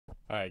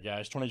All right,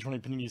 guys, 2020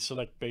 Panini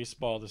Select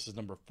Baseball. This is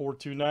number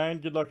 429.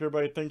 Good luck,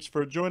 everybody. Thanks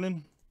for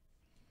joining.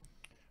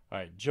 All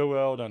right,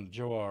 Joel down to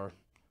Joe R.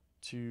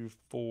 2,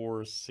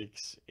 4,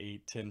 6,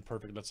 8, 10.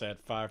 Perfect. Let's add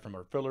 5 from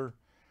our filler.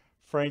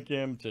 Frank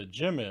M to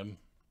Jim M.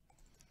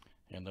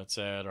 And let's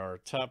add our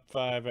top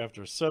 5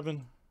 after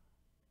 7.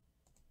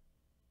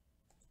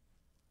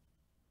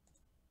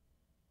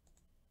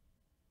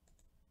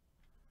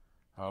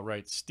 All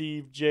right,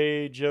 Steve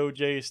J, Joe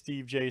J,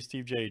 Steve J,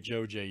 Steve J,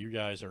 Joe J. You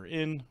guys are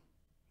in.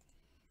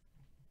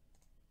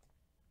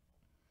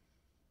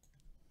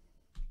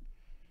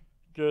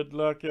 Good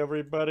luck,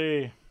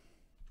 everybody.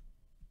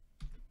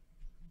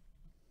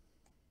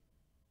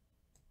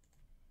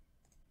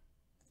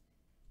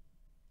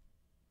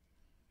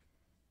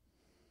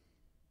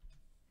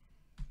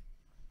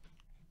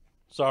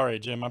 Sorry,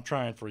 Jim. I'm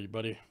trying for you,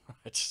 buddy.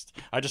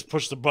 I just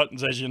push the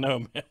buttons, as you know,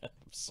 man.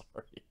 I'm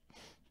sorry.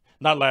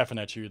 Not laughing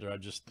at you either. I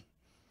just,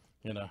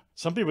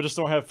 some people just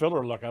don't have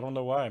filler luck. I don't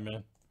know why,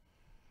 man.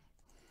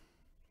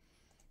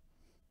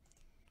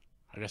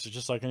 I guess it's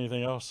just like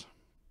anything else.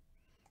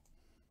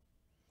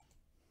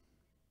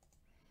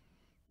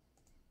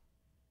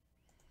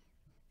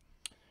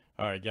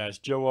 All right, guys.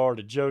 Joe R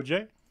to Joe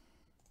J.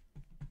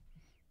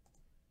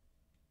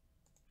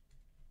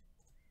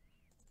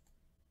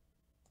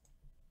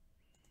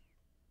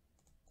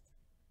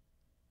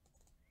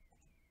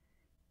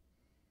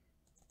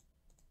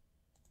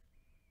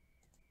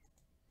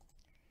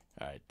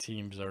 All right,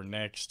 teams are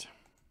next.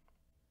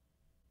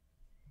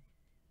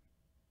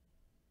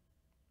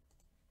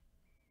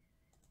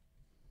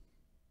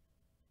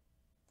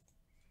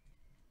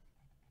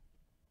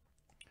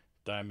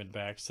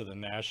 Diamondbacks to the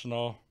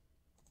National.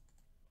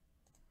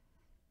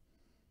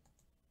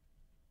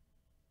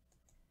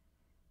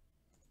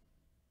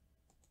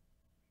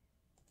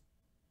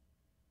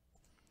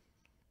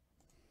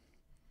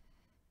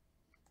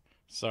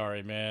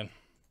 Sorry, man.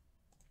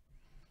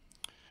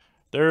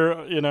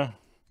 They're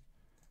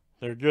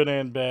good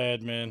and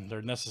bad, man.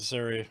 They're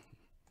necessary,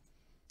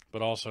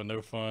 but also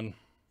no fun.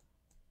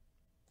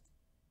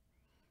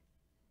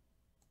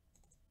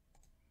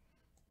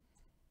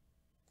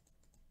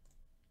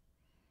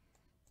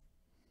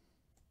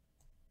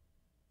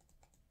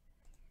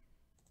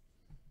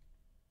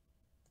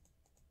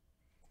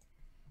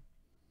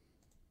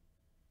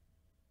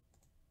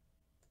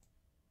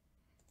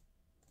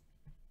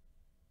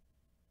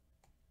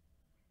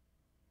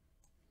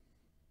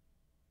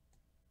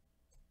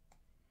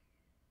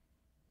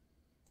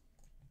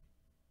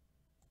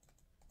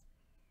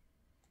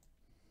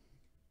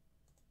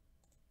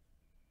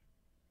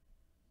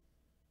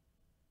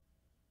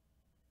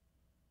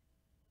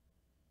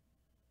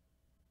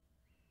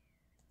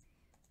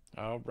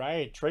 All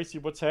right, Tracy,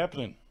 what's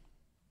happening?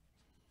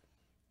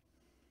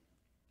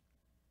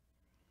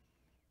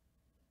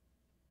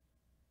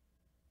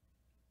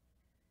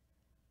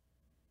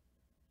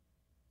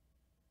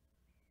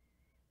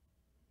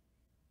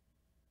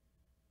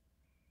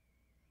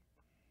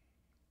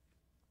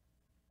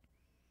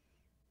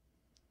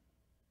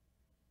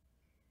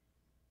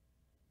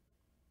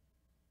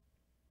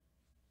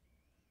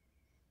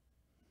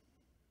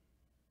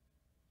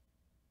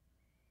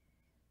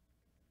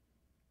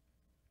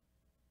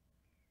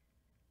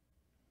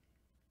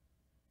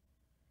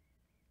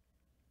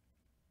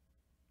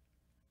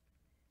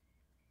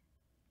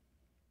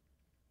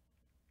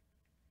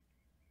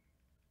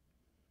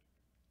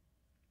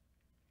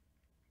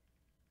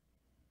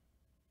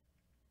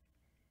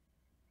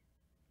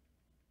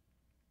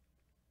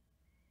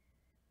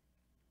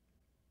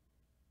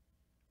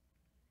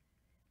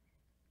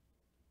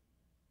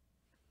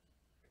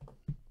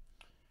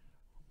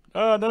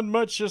 Nothing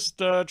much, just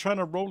trying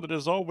to roll it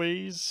as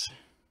always.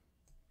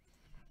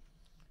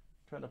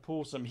 Trying to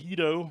pull some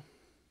Hito.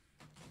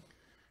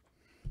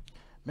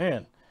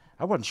 Man,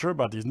 I wasn't sure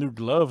about these new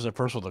gloves at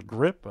first with the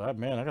grip.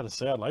 Man, I gotta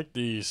say, I like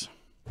these.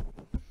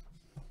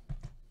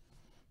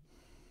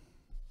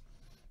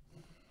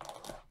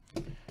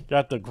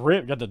 Got the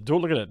grip, got the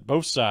dual, look at it,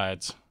 both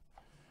sides.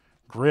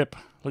 Grip,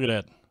 look at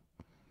that.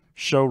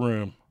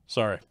 Showroom,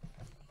 sorry.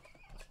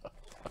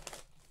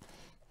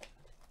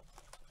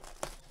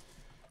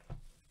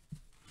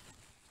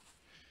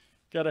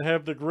 Gotta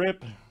have the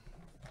grip.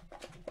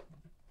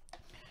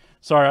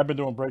 Sorry, I've been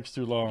doing breaks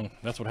too long.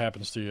 That's what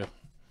happens to you.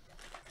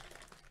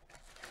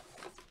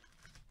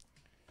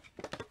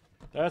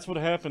 That's what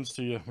happens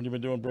to you when you've been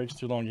doing breaks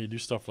too long. You do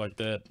stuff like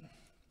that.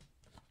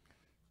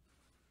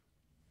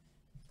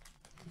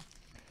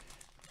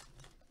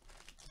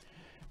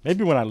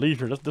 Maybe when I leave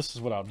here, this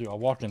is what I'll do. I'll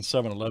walk in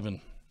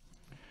 7-Eleven,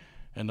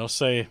 and they'll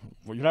say,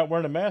 well, you're not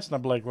wearing a mask. And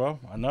I'll be like, well,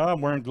 I know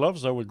I'm wearing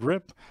gloves, though, with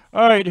grip.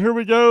 All right, here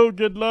we go.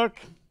 Good luck.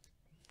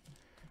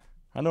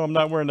 I know I'm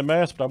not wearing the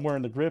mask, but I'm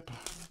wearing the grip.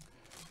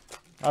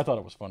 I thought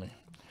it was funny.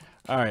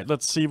 All right,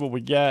 let's see what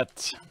we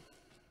got.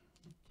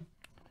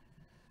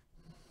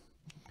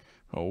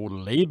 Oh,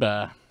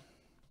 Leba.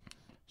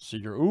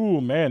 Seager.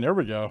 Ooh, man, there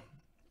we go.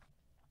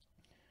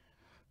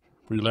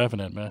 What are you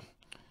laughing at, man?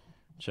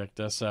 Check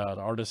this out.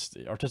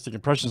 Artistic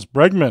Impressions,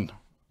 Bregman.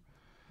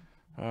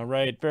 All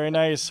right, very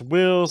nice.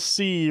 We'll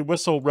see.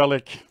 Whistle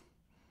relic.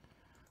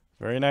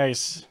 Very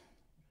nice.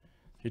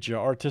 Get your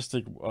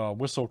artistic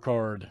whistle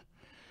card.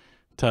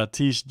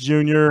 Tatis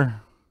Jr.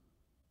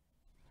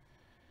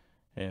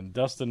 and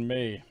Dustin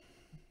May.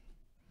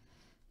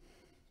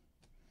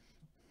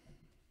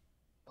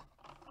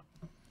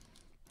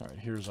 All right,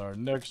 here's our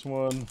next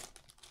one.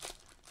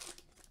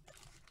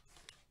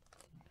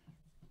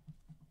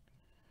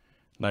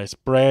 Nice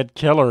Brad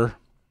Keller.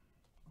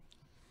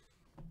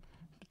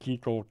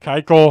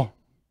 Keuchel.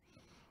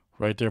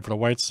 Right there for the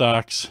White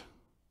Sox.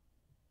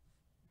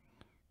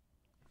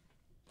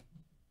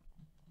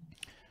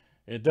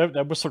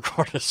 That whistle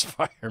card is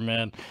fire,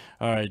 man.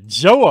 All right,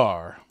 Joe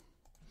R.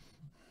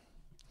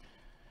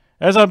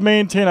 As I've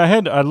maintained,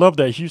 I love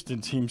that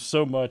Houston team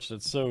so much.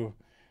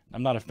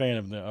 I'm not a fan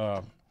of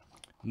the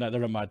they're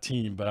not my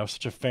team, but I was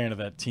such a fan of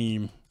that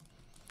team.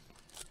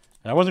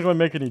 And I wasn't going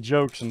to make any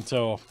jokes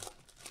until,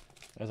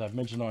 as I've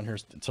mentioned on here,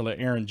 until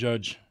Aaron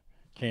Judge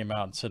came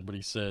out and said what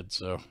he said.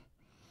 So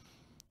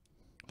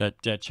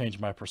that changed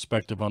my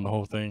perspective on the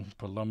whole thing.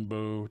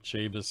 Palumbo,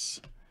 Chavis,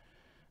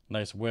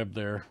 nice web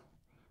there.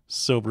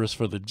 Silvers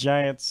for the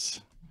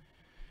Giants.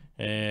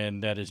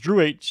 And that is Drew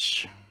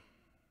H.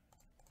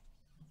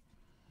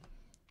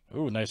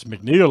 Oh, nice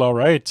McNeil. All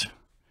right.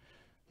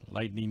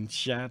 Lightning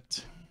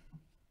shot.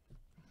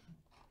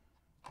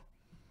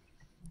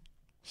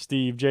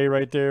 Steve J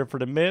right there for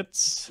the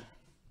Mets.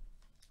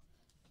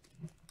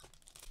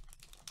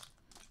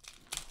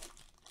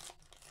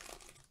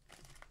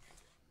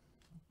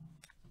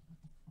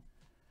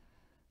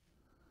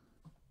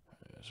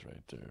 That's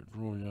right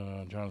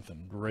there.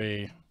 Jonathan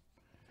Gray.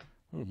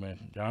 Oh,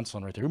 man.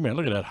 Johnson right there. Oh, man,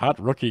 look at that. Hot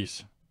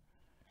rookies.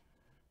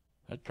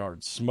 That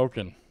card's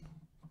smoking.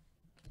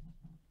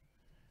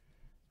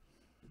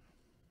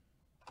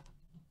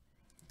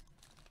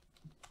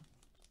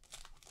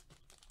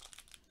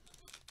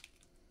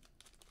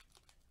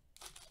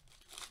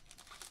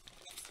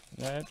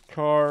 That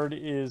card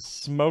is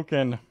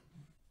smoking.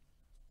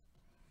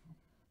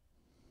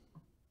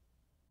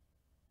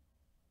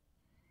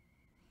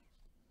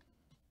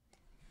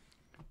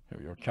 Here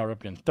we go. Cal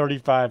Ripken,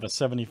 35 of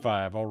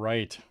 75. All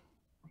right.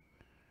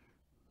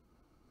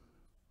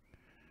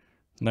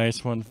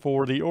 Nice one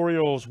for the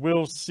Orioles.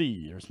 We'll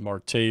see. There's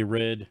Marte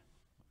red.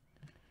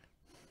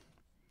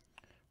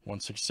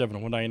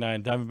 167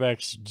 199.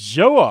 Diamondbacks.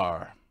 Joe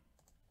R.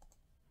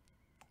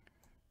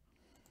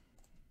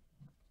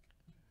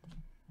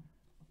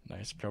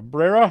 Nice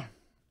Cabrera.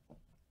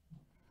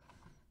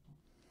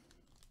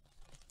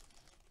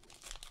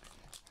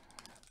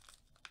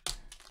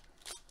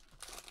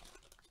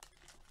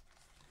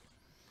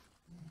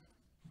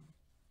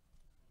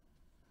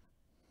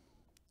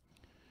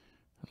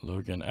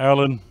 Logan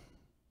Allen.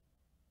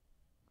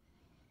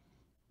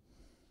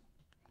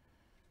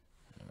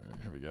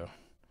 Here we go.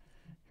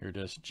 Here it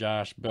is.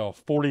 Josh Bell.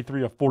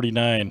 43 of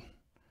 49.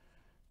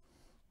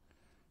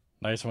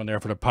 Nice one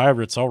there for the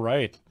Pirates. All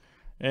right.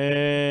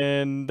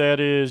 And that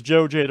is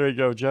Joe J. There you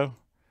go, Joe.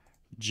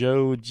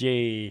 Joe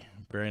J.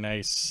 Very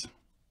nice.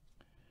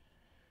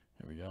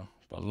 There we go.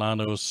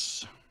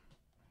 Bolanos.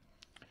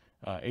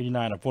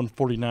 89 of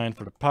 149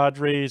 for the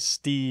Padres.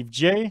 Steve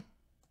J.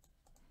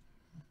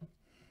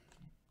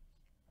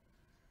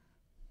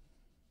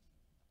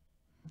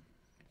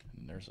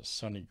 And there's a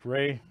Sonny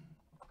Gray.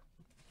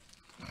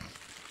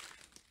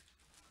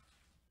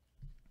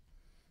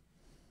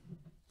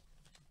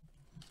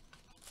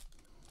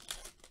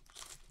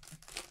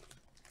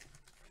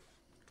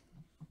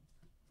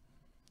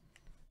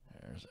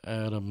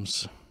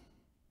 Adams.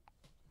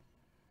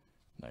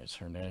 Nice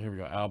Hernandez. Here we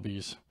go.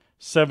 Albies.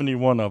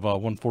 71 of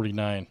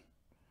 149.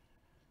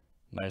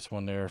 Nice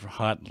one there for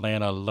Hot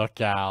Atlanta. Look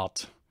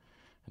out.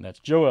 And that's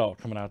Joel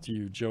coming out to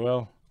you,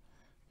 Joel.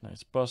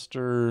 Nice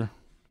Buster.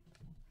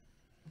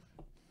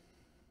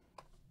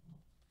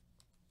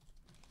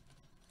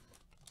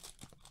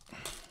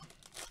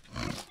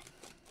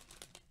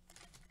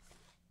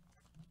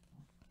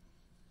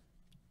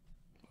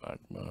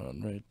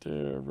 Blackmon right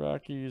there.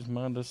 Rockies.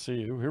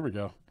 Mondesi. Ooh, here we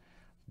go.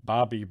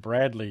 Bobby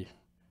Bradley.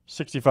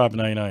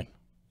 65.99.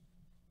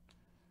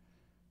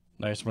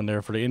 Nice one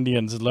there for the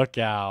Indians. Look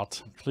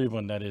out.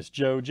 Cleveland, that is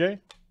Joe J.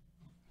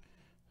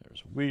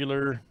 There's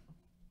Wheeler.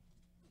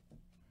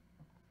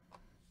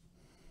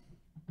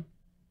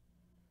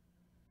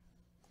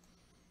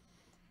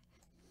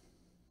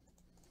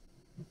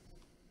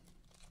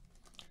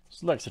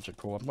 Select such a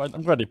cool.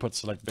 I'm glad they put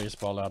Select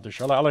Baseball out there.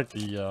 I like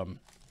the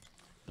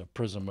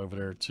Prism over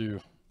there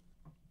too.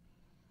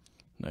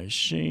 Nice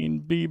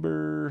Shane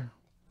Bieber.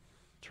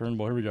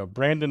 Turnbull. Here we go.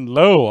 Brandon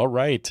Lowe. All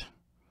right.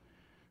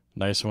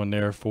 Nice one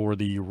there for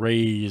the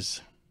Rays.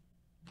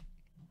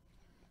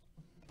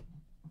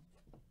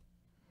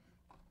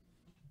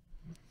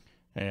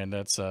 And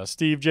that's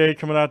Steve J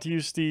coming out to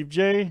you, Steve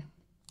J.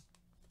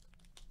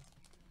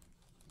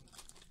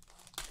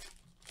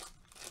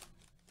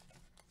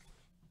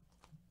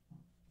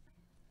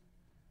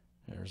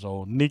 There's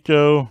old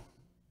Nico.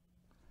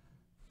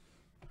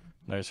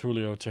 Nice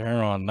Julio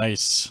Teheran.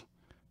 Nice.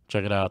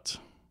 Check it out.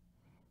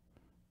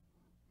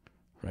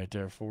 Right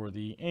there for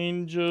the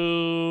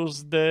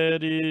Angels. That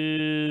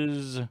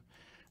is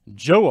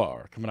Joe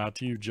R. Coming out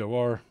to you, Joe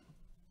R.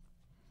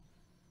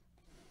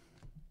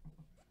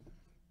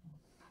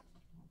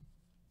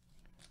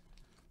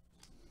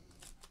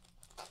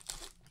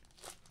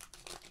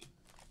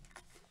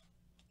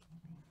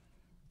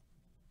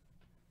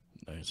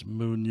 Nice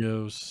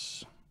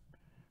Munoz.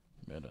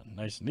 Got a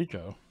nice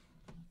Nico.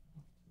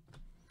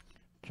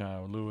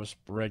 Kyle Lewis,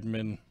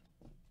 Bregman.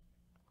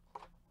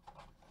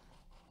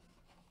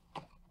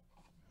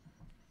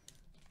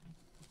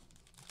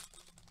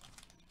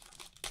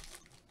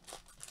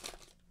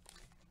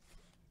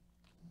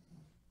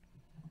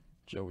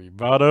 Joey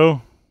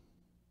Votto.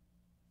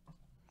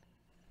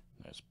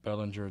 Nice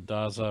Bellinger,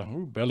 Daza.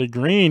 Ooh, Belly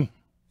Green.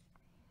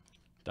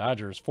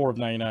 Dodgers, 4 of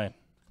 99.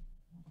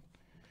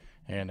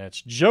 And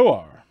that's Joe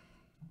R.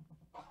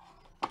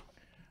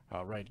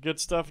 All right,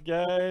 good stuff,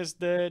 guys.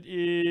 That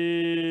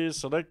is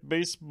Select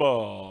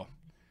Baseball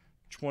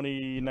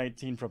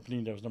 2019 from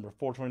Panini. That was number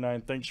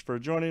 429. Thanks for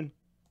joining.